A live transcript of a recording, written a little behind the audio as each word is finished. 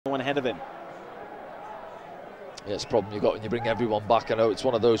ahead of him. Yeah, it's a problem you've got when you bring everyone back. I know it's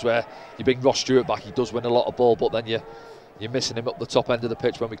one of those where you bring Ross Stewart back, he does win a lot of ball, but then you're missing him up the top end of the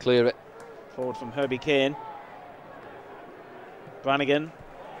pitch when we clear it. Forward from Herbie Kane. Brannigan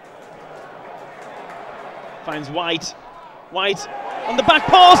finds White. White on the back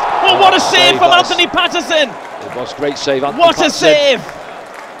post. Oh, what a save from Anthony Patterson! It was great save, Anthony What Patterson. a save!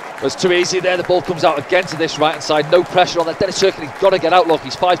 It was too easy there. The ball comes out again to this right hand side. No pressure on that. Dennis Cirkin, he's got to get out. Look,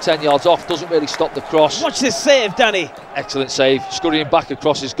 he's 5-10 yards off. Doesn't really stop the cross. Watch this save, Danny. Excellent save. Scurrying back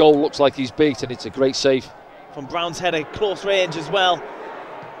across his goal. Looks like he's beat, and it's a great save. From Brown's header, close range as well.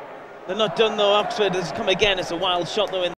 They're not done though. Oxford has come again. It's a wild shot though.